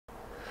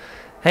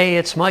Hey,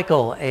 it's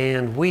Michael,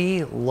 and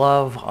we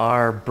love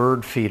our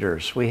bird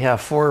feeders. We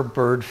have 4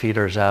 bird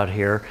feeders out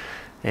here,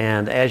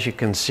 and as you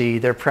can see,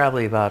 they're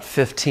probably about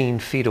 15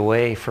 feet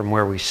away from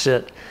where we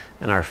sit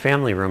in our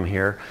family room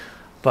here.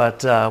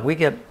 But we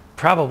get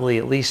probably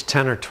at least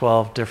 10 or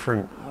 12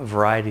 different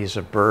varieties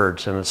of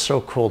birds, and it's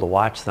so cool to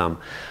watch them.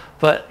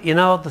 But you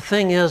know, the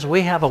thing is,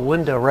 we have a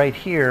window right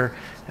here,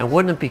 and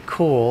wouldn't it be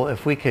cool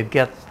if we could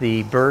get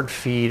the bird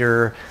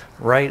feeder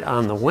right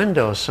on the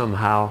window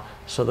somehow,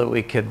 so that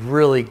we could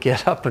really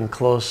get up and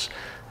close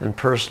and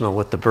personal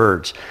with the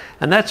birds.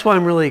 And that's why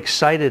I'm really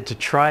excited to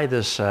try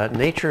this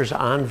Nature's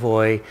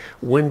Envoy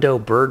window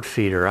bird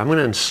feeder. I'm going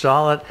to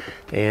install it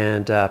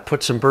and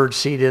put some bird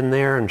seed in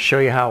there and show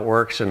you how it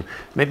works, and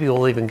maybe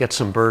we'll even get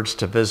some birds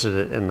to visit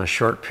it in a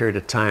short period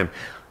of time.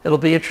 It'll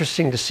be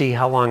interesting to see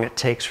how long it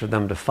takes for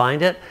them to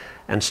find it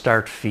and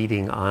start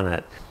feeding on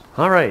it.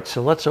 All right,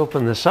 so let's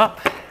open this up.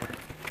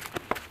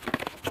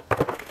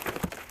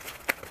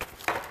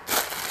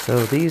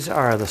 So these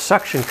are the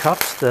suction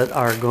cups that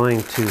are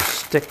going to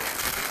stick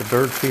the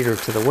bird feeder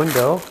to the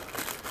window,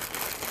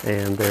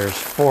 and there's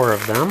 4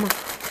 of them.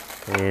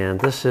 And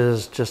this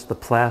is just the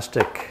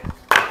plastic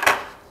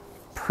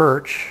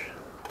perch.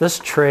 This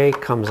tray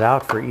comes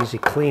out for easy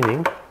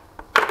cleaning.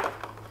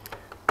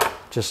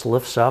 Just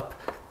lifts up,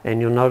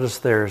 and you'll notice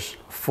there's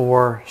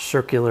 4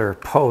 circular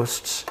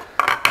posts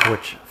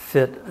which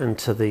fit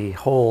into the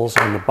holes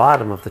on the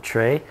bottom of the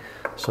tray.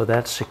 So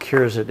that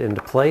secures it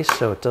into place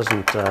so it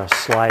doesn't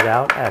slide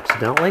out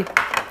accidentally.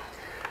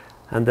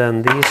 And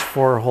then these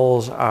 4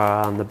 holes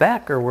on the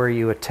back are where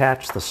you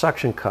attach the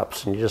suction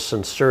cups, and you just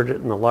insert it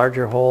in the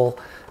larger hole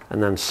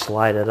and then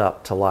slide it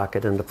up to lock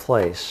it into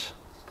place.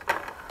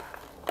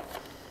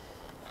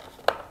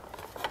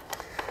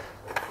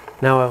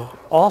 Now I've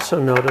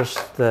also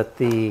noticed that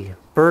the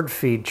bird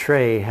feed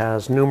tray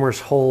has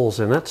numerous holes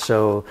in it,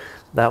 so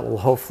that will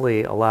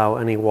hopefully allow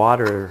any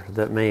water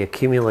that may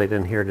accumulate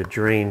in here to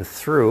drain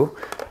through,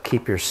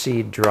 keep your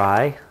seed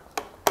dry,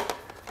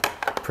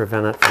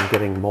 prevent it from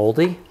getting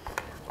moldy.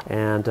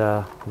 And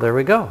there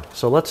we go.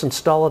 So let's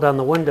install it on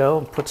the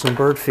window, put some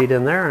bird feed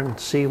in there, and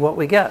see what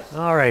we get.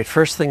 All right,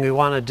 first thing we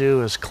want to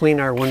do is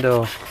clean our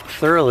window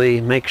thoroughly,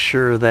 make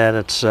sure that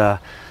it's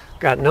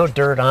got no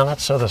dirt on it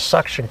so the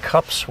suction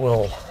cups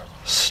will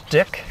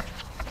stick.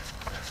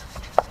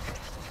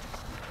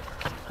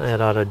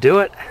 That ought to do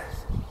it.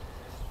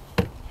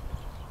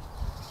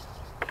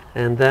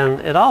 And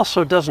then it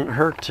also doesn't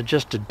hurt to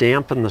just to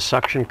dampen the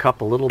suction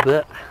cup a little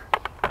bit.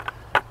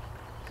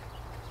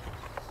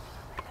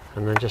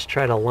 And then just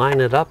try to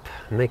line it up,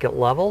 make it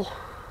level.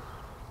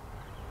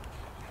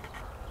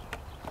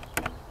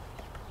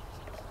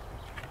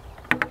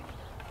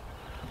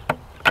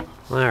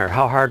 There,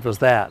 how hard was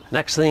that?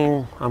 Next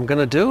thing I'm going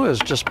to do is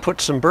just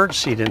put some bird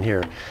seed in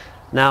here.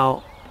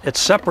 Now, it's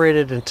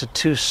separated into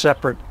 2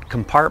 separate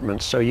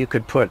compartments, so you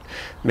could put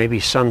maybe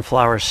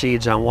sunflower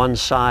seeds on one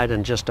side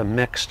and just a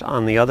mixed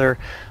on the other.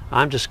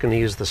 I'm just going to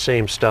use the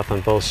same stuff on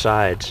both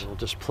sides. We'll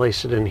just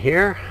place it in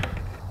here,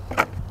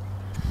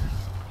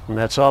 and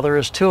that's all there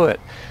is to it.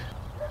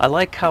 I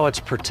like how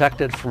it's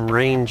protected from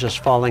rain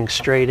just falling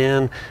straight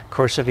in. Of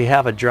course, if you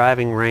have a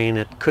driving rain,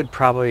 it could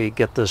probably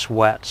get this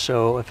wet.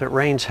 So if it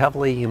rains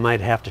heavily, you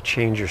might have to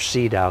change your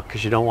seed out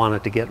because you don't want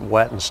it to get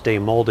wet and stay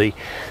moldy.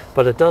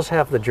 But it does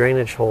have the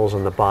drainage holes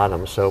in the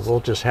bottom, so we'll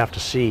just have to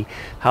see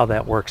how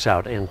that works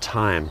out in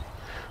time.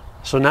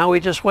 So now we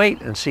just wait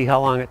and see how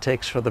long it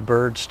takes for the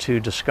birds to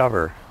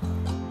discover.